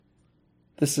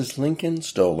This is Lincoln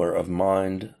Stoller of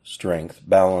Mind, Strength,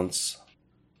 Balance,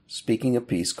 speaking a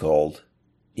piece called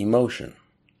Emotion.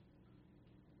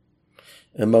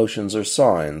 Emotions are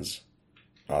signs,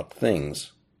 not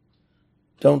things.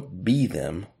 Don't be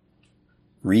them,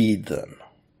 read them.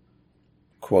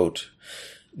 Quote,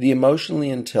 "The emotionally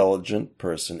intelligent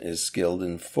person is skilled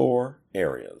in 4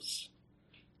 areas: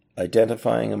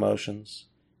 identifying emotions,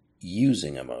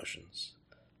 using emotions,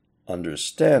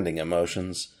 understanding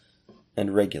emotions,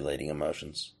 and regulating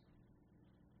emotions."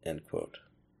 End quote.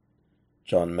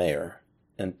 John Mayer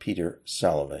and Peter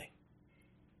Salovey.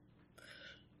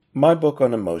 My book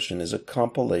on emotion is a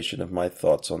compilation of my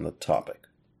thoughts on the topic.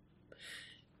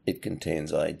 It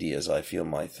contains ideas I feel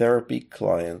my therapy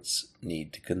clients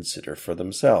need to consider for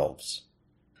themselves.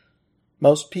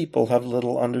 Most people have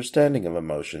little understanding of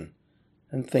emotion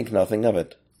and think nothing of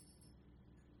it.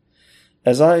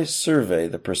 As I survey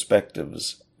the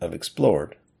perspectives I've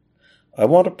explored, I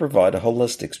want to provide a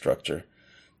holistic structure.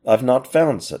 I've not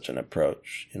found such an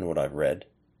approach in what I've read.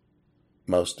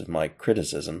 Most of my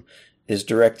criticism is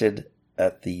directed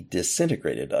at the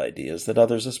disintegrated ideas that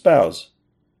others espouse.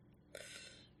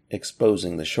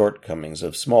 Exposing the shortcomings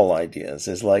of small ideas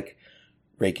is like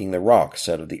raking the rocks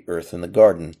out of the earth in the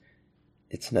garden.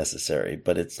 It's necessary,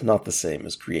 but it's not the same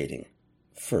as creating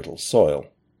fertile soil.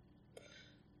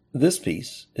 This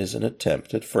piece is an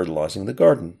attempt at fertilizing the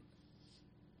garden.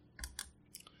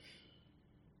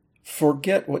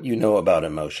 Forget what you know about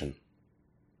emotion.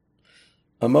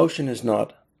 Emotion is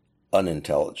not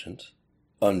unintelligent,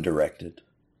 undirected,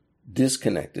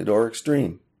 disconnected, or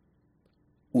extreme.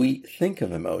 We think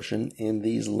of emotion in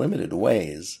these limited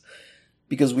ways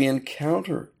because we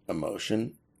encounter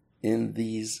emotion in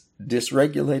these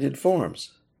dysregulated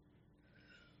forms.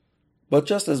 But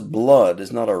just as blood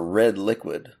is not a red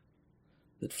liquid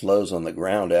that flows on the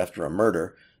ground after a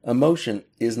murder, emotion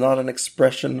is not an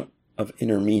expression of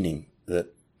inner meaning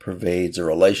that pervades a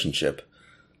relationship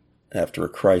after a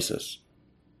crisis.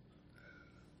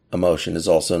 Emotion is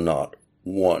also not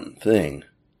one thing.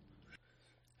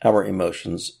 Our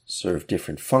emotions serve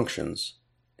different functions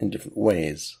in different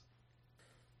ways.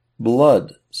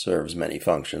 Blood serves many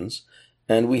functions,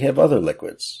 and we have other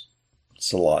liquids: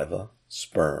 saliva,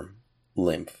 sperm,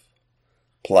 lymph,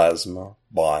 plasma,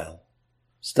 bile,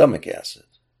 stomach acid,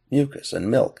 mucus, and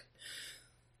milk.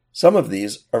 Some of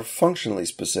these are functionally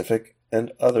specific,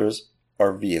 and others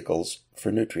are vehicles for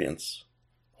nutrients,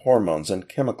 hormones, and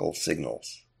chemical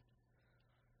signals.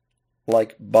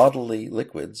 Like bodily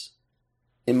liquids,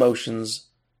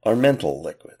 emotions are mental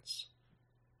liquids.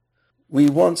 We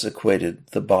once equated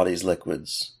the body's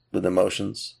liquids with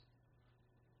emotions.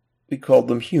 We called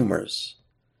them humors: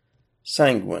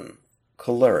 sanguine,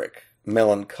 choleric,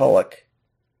 melancholic,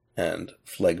 and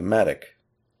phlegmatic.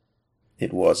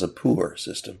 It was a poor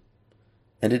system,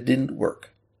 and it didn't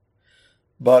work.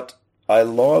 But I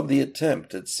laud the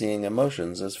attempt at seeing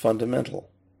emotions as fundamental.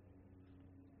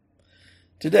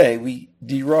 Today we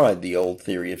deride the old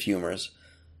theory of humors,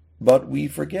 but we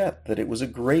forget that it was a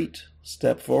great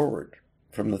step forward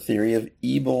from the theory of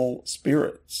evil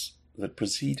spirits that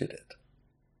preceded it.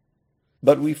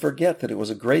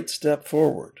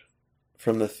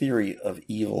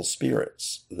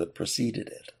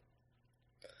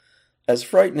 As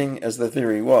frightening as the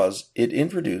theory was, it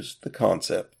introduced the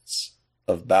concepts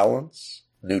of balance,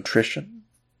 nutrition,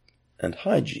 and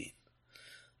hygiene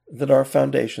that are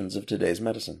foundations of today's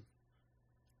medicine.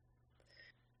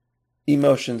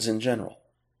 Emotions in general.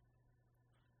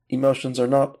 Emotions are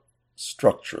not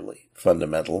structurally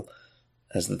fundamental,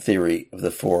 as the theory of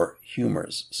the 4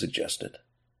 humors suggested.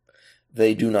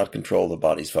 They do not control the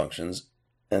body's functions,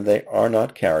 and they are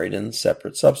not carried in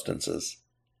separate substances.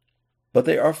 But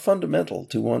they are fundamental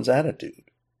to one's attitude.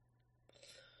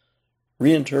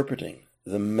 Reinterpreting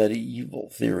the medieval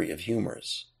theory of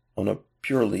humors on a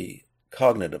purely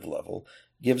cognitive level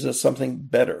gives us something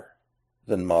better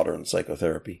than modern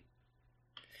psychotherapy.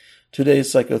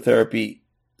 Today's psychotherapy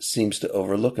seems to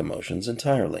overlook emotions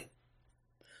entirely.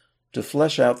 To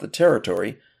flesh out the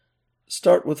territory,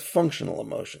 start with functional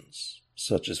emotions,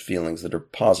 such as feelings that are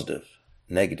positive,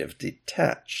 negative,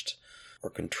 detached, or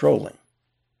controlling.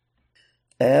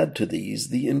 Add to these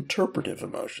the interpretive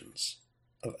emotions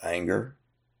of anger,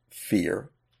 fear,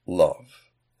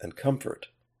 love, and comfort.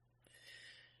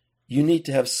 You need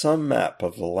to have some map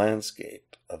of the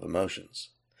landscape of emotions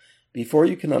before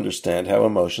you can understand how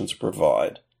emotions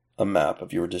provide a map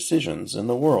of your decisions in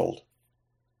the world.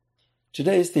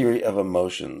 Today's theory of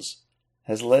emotions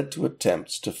has led to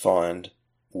attempts to find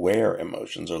where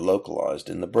emotions are localized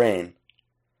in the brain.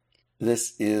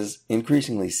 This is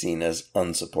increasingly seen as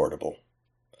unsupportable.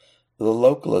 the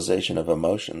localization of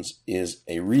emotions is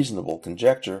a reasonable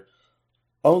conjecture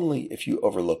only if you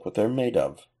overlook what they're made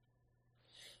of.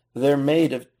 They're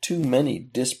made of too many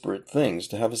disparate things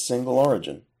to have a single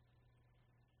origin.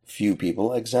 Few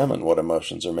people examine what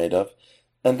emotions are made of,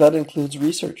 and that includes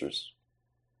researchers.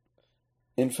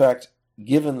 In fact,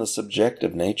 given the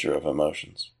subjective nature of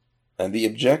emotions and the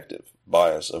objective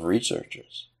bias of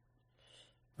researchers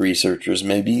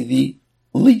may be the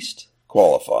least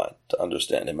qualified to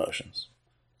understand emotions.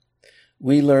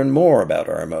 We learn more about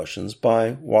our emotions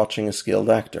by watching a skilled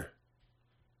actor.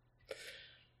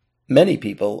 Many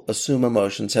people assume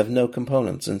emotions have no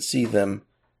components and see them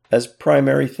as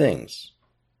primary things.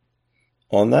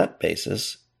 On that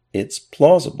basis, it's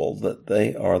plausible that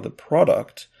they are the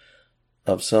product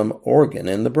of some organ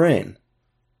in the brain.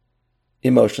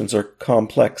 Emotions are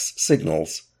complex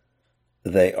signals.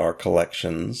 They are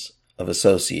collections of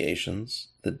associations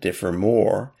that differ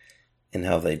more in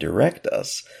how they direct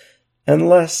us and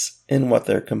less in what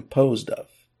they're composed of.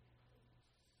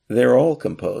 They're all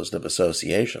composed of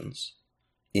associations,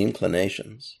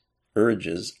 inclinations,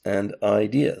 urges, and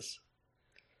ideas.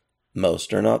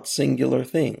 Most are not singular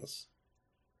things.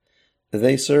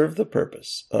 They serve the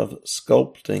purpose of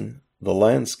sculpting the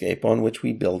landscape on which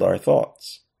we build our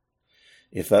thoughts.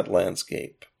 If that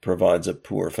landscape provides a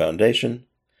poor foundation,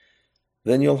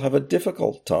 then you'll have a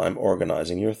difficult time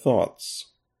organizing your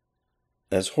thoughts.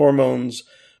 As hormones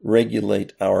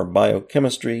regulate our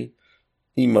biochemistry,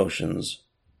 emotions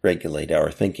regulate our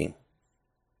thinking.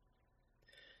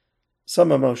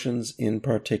 Some emotions in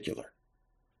particular.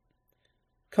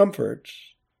 Comfort,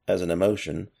 as an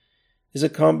emotion, is a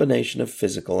combination of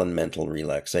physical and mental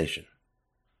relaxation.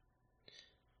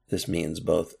 This means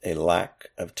both a lack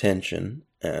of tension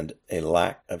and a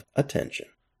lack of attention.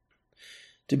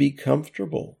 To be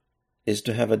comfortable is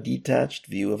to have a detached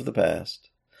view of the past,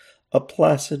 a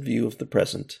placid view of the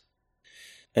present,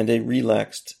 and a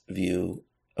relaxed view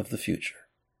of the future.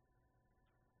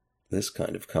 This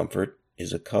kind of comfort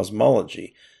is a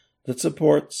cosmology that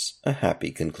supports a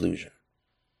happy conclusion.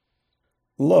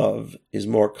 Love is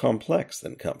more complex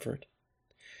than comfort,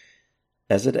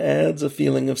 as it adds a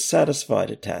feeling of satisfied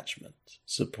attachment,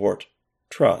 support,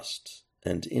 trust,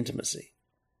 and intimacy.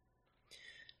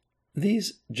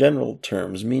 These general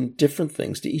terms mean different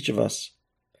things to each of us.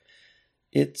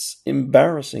 It's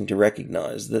embarrassing to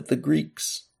recognize that the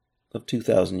Greeks of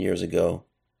 2,000 years ago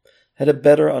had a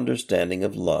better understanding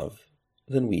of love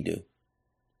than we do.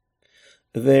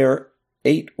 Their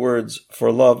 8 words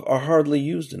for love are hardly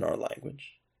used in our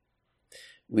language.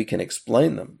 We can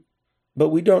explain them, but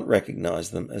we don't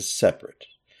recognize them as separate,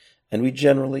 and we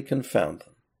generally confound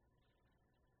them.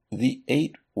 The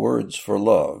 8 words for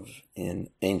love in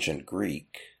ancient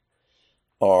Greek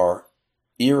are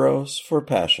eros for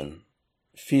passion,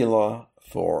 philia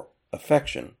for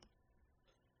affection,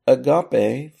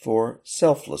 agape for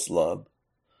selfless love,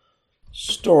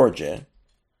 storge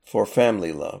for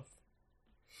family love,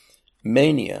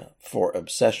 mania for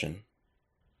obsession,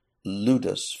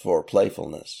 ludus for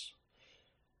playfulness,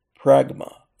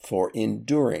 pragma for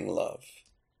enduring love,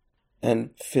 and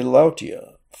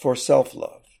philautia for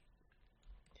self-love.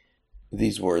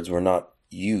 These words were not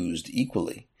used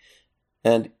equally,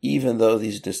 and even though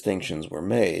these distinctions were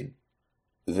made,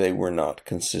 they were not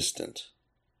consistent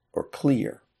or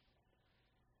clear.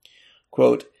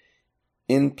 Quote,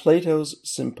 in Plato's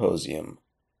Symposium,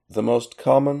 the most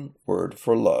common word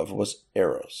for love was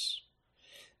eros,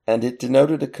 and it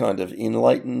denoted a kind of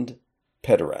enlightened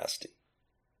pederasty.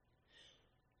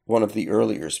 One of the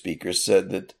earlier speakers said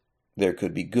that there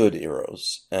could be good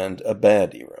eros and a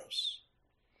bad eros.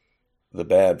 The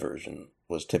bad version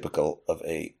was typical of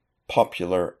a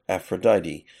popular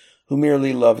Aphrodite who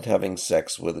merely loved having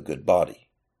sex with a good body.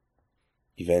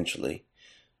 Eventually,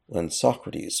 when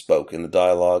Socrates spoke in the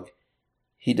dialogue,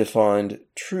 he defined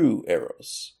true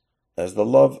eros as the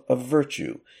love of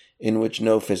virtue in which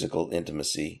no physical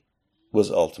intimacy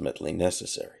was ultimately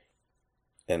necessary.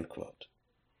 End quote.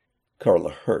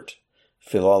 Carla Hurt,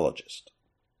 philologist.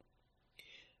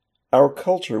 Our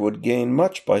culture would gain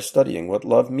much by studying what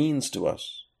love means to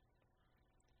us.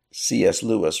 C.S.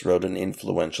 Lewis wrote an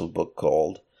influential book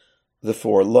called The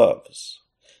Four Loves,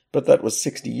 but that was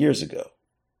 60 years ago,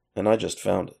 and I just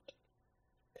found it.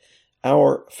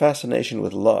 Our fascination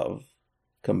with love,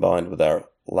 combined with our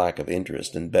lack of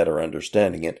interest in better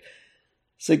understanding it,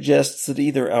 suggests that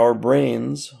either our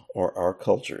brains or our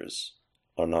cultures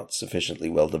are not sufficiently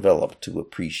well developed to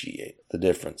appreciate the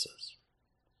differences.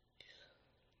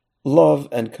 Love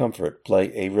and comfort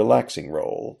play a relaxing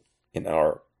role in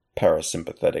our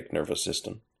parasympathetic nervous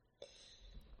system.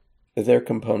 Their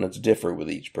components differ with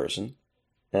each person,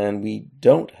 and we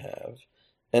don't have,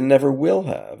 and never will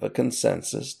have, a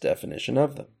consensus definition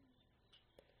of them.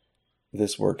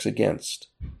 This works against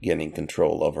getting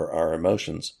control over our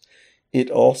emotions. It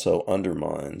also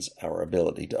undermines our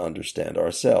ability to understand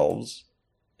ourselves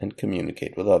and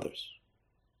communicate with others.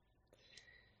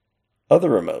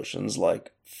 Other emotions,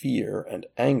 like fear and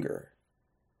anger,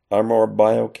 are more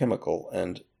biochemical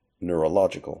and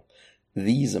neurological.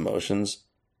 These emotions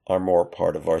are more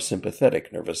part of our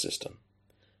sympathetic nervous system,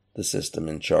 the system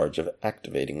in charge of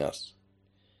activating us.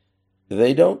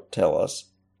 They don't tell us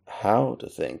how to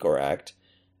think or act.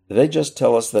 They just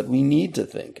tell us that we need to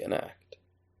think and act.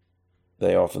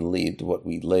 They often lead to what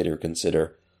we later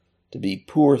consider to be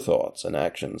poor thoughts and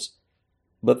actions,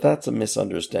 but that's a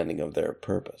misunderstanding of their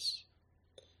purpose.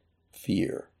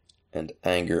 Fear and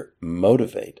anger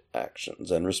motivate actions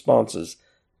and responses.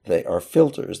 They are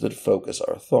filters that focus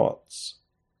our thoughts.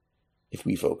 If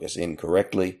we focus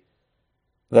incorrectly,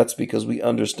 that's because we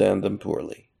understand them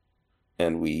poorly,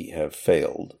 and we have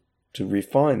failed to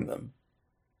refine them.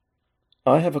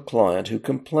 I have a client who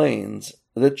complains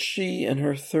that she and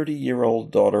her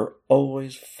 30-year-old daughter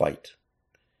always fight.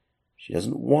 She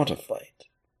doesn't want to fight,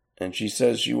 and she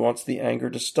says she wants the anger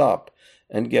to stop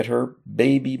and get her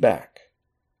baby back.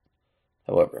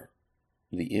 However,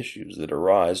 the issues that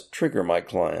arise trigger my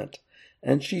client,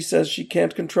 and she says she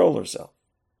can't control herself.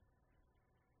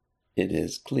 It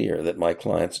is clear that my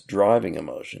client's driving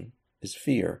emotion is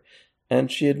fear,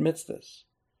 and she admits this.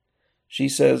 She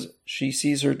says she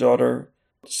sees her daughter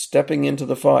stepping into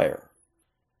the fire.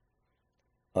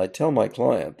 I tell my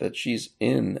client that she's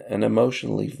in an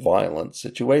emotionally violent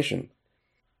situation.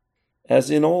 As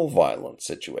in all violent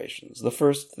situations, the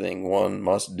first thing one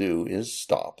must do is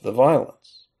stop the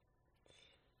violence.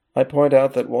 I point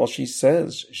out that while she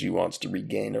says she wants to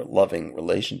regain a loving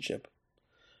relationship,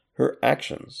 her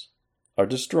actions are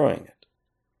destroying it.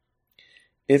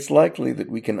 It's likely that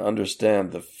we can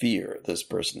understand the fear this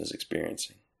person is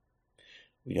experiencing.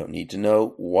 We don't need to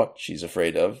know what she's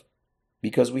afraid of,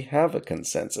 because we have a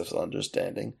consensus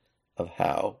understanding of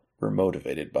how we're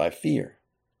motivated by fear.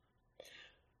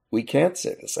 We can't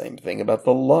say the same thing about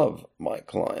the love my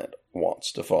client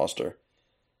wants to foster.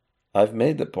 I've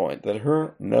made the point that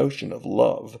her notion of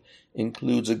love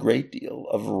includes a great deal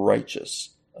of righteous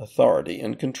authority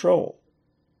and control.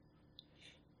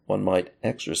 One might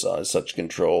exercise such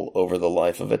control over the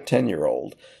life of a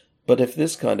 10-year-old, but if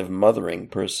this kind of mothering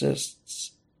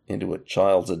persists into a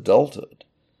child's adulthood,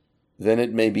 then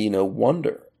it may be no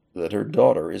wonder that her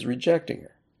daughter is rejecting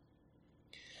her.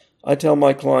 I tell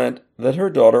my client that her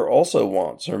daughter also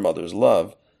wants her mother's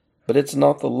love, but it's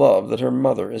not the love that her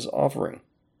mother is offering.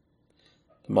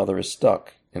 The mother is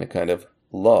stuck in a kind of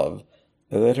love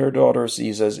that her daughter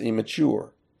sees as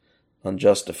immature,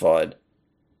 unjustified,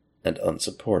 and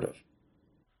unsupportive.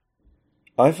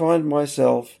 I find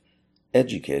myself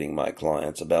educating my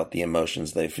clients about the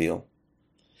emotions they feel.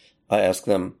 I ask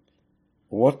them,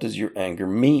 what does your anger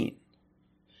mean?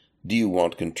 Do you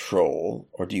want control,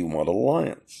 or do you want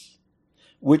alliance?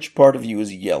 Which part of you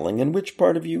is yelling and which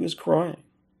part of you is crying?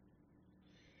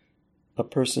 A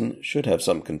person should have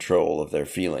some control of their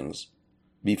feelings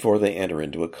before they enter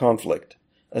into a conflict,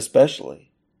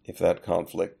 especially if that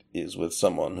conflict is with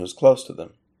someone who's close to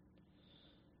them.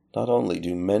 Not only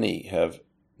do many have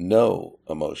no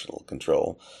emotional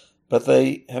control, but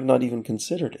they have not even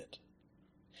considered it.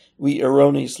 We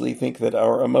erroneously think that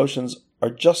our emotions are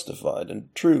justified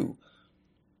and true.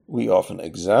 We often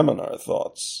examine our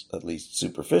thoughts, at least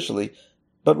superficially,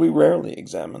 but we rarely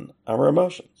examine our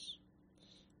emotions.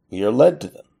 We are led to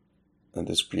them, and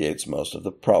this creates most of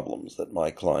the problems that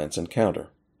my clients encounter.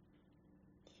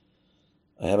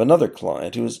 I have another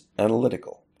client who is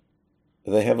analytical.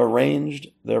 They have arranged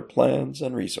their plans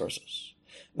and resources.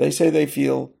 They say they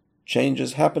feel change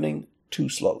is happening too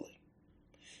slowly.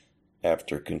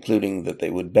 After concluding that they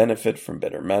would benefit from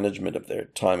better management of their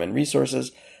time and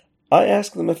resources, I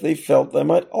ask them if they felt they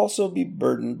might also be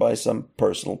burdened by some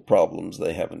personal problems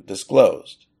they haven't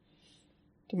disclosed.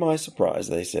 To my surprise,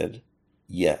 they said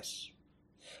yes.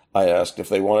 I asked if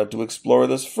they wanted to explore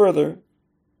this further,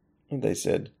 and they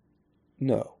said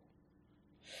no.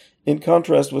 In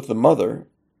contrast with the mother,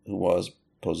 who was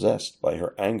possessed by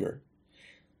her anger,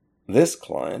 this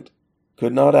client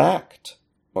could not act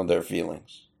on their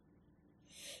feelings.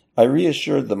 I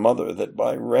reassured the mother that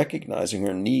by recognizing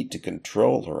her need to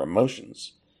control her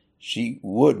emotions, she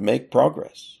would make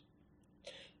progress.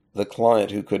 The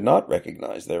client who could not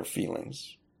recognize their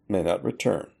feelings may not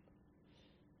return.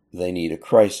 They need a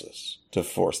crisis to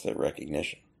force their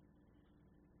recognition.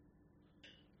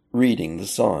 Reading the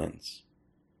signs.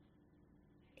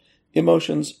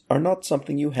 Emotions are not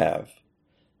something you have,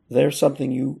 they're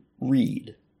something you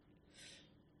read.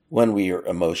 When we are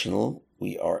emotional,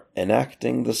 we are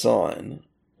enacting the sign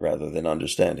rather than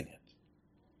understanding it.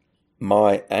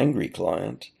 My angry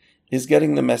client is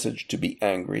getting the message to be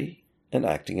angry and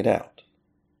acting it out.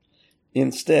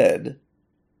 Instead,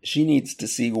 she needs to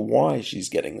see why she's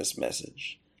getting this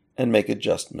message and make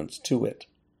adjustments to it.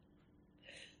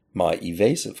 My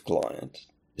evasive client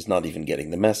is not even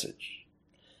getting the message.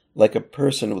 Like a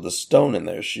person with a stone in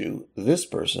their shoe, this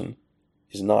person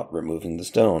is not removing the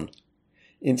stone.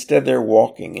 Instead, they're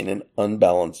walking in an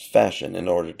unbalanced fashion in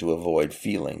order to avoid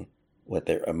feeling what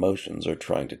their emotions are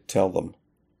trying to tell them.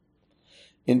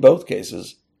 In both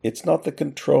cases, it's not the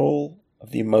control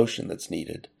of the emotion that's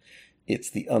needed. It's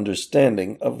the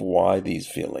understanding of why these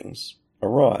feelings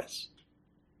arise.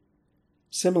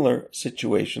 Similar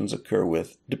situations occur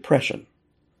with depression,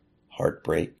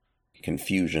 heartbreak,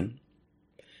 confusion.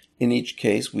 In each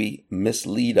case, we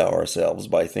mislead ourselves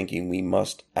by thinking we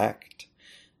must act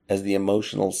as the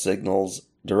emotional signals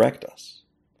direct us.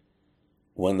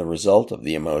 When the result of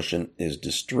the emotion is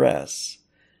distress,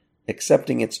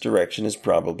 accepting its direction is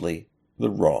probably the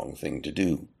wrong thing to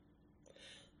do.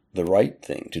 The right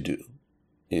thing to do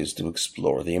is to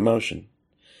explore the emotion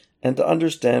and to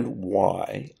understand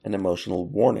why an emotional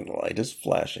warning light is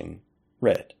flashing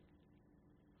red.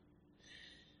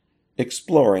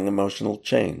 Exploring emotional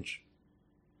change.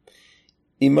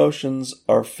 Emotions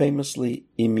are famously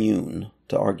immune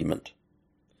to argument.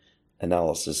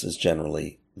 Analysis is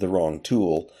generally the wrong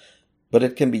tool, but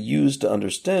it can be used to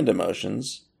understand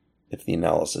emotions if the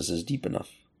analysis is deep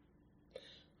enough.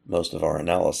 Most of our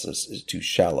analysis is too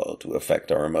shallow to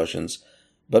affect our emotions,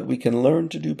 but we can learn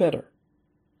to do better.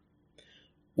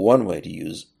 One way to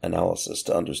use analysis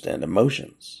to understand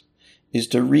emotions is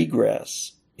to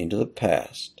regress into the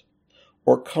past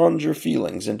or conjure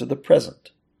feelings into the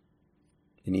present.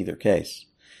 In either case,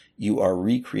 you are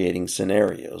recreating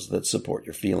scenarios that support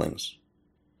your feelings.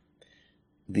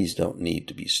 These don't need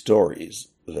to be stories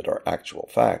that are actual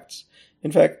facts.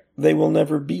 In fact, they will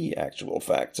never be actual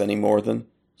facts any more than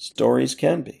stories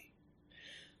can be.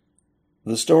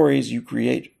 The stories you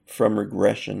create from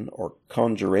regression or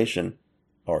conjuration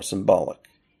are symbolic.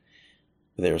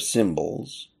 Their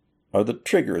symbols are the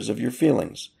triggers of your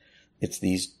feelings. It's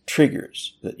these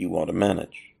triggers that you want to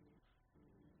manage.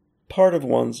 Part of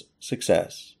one's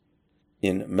success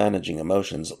in managing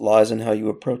emotions lies in how you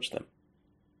approach them.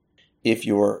 If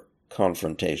you're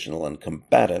confrontational and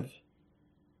combative,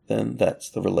 then that's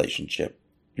the relationship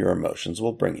your emotions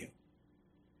will bring you.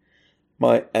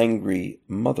 My angry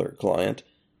mother client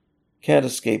can't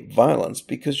escape violence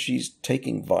because she's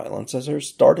taking violence as her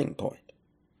starting point.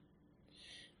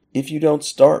 If you don't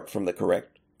start from the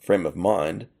correct frame of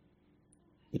mind,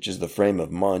 which is the frame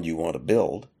of mind you want to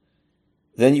build,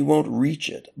 then you won't reach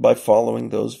it by following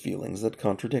those feelings that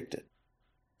contradict it.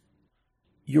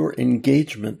 Your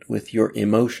engagement with your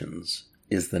emotions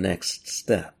is the next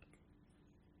step.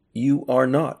 You are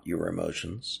not your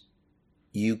emotions.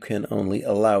 You can only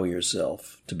allow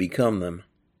yourself to become them.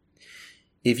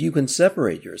 If you can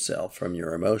separate yourself from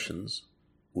your emotions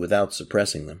without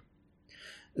suppressing them,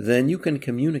 then you can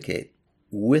communicate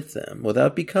with them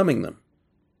without becoming them.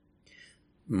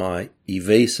 My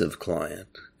evasive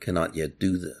client cannot yet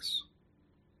do this.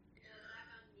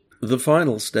 The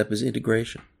final step is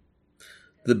integration,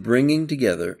 the bringing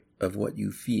together of what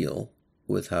you feel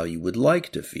with how you would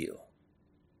like to feel.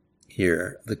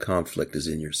 Here, the conflict is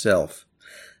in yourself.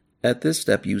 At this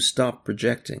step, you stop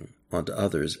projecting onto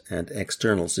others and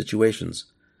external situations.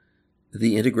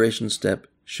 The integration step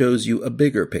shows you a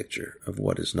bigger picture of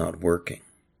what is not working.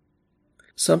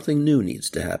 Something new needs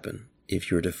to happen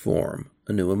if you're to form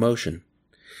a new emotion.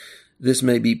 This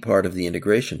may be part of the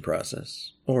integration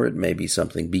process, or it may be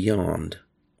something beyond.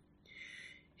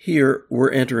 Here,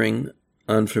 we're entering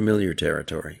unfamiliar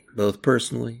territory, both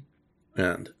personally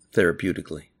and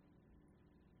therapeutically.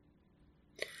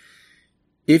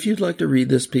 If you'd like to read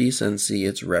this piece and see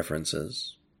its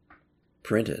references,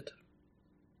 print it.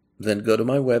 Then go to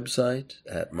my website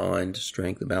at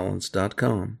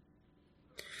mindstrengthbalance.com,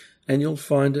 and you'll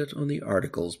find it on the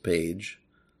articles page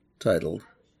titled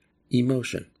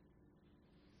Emotion.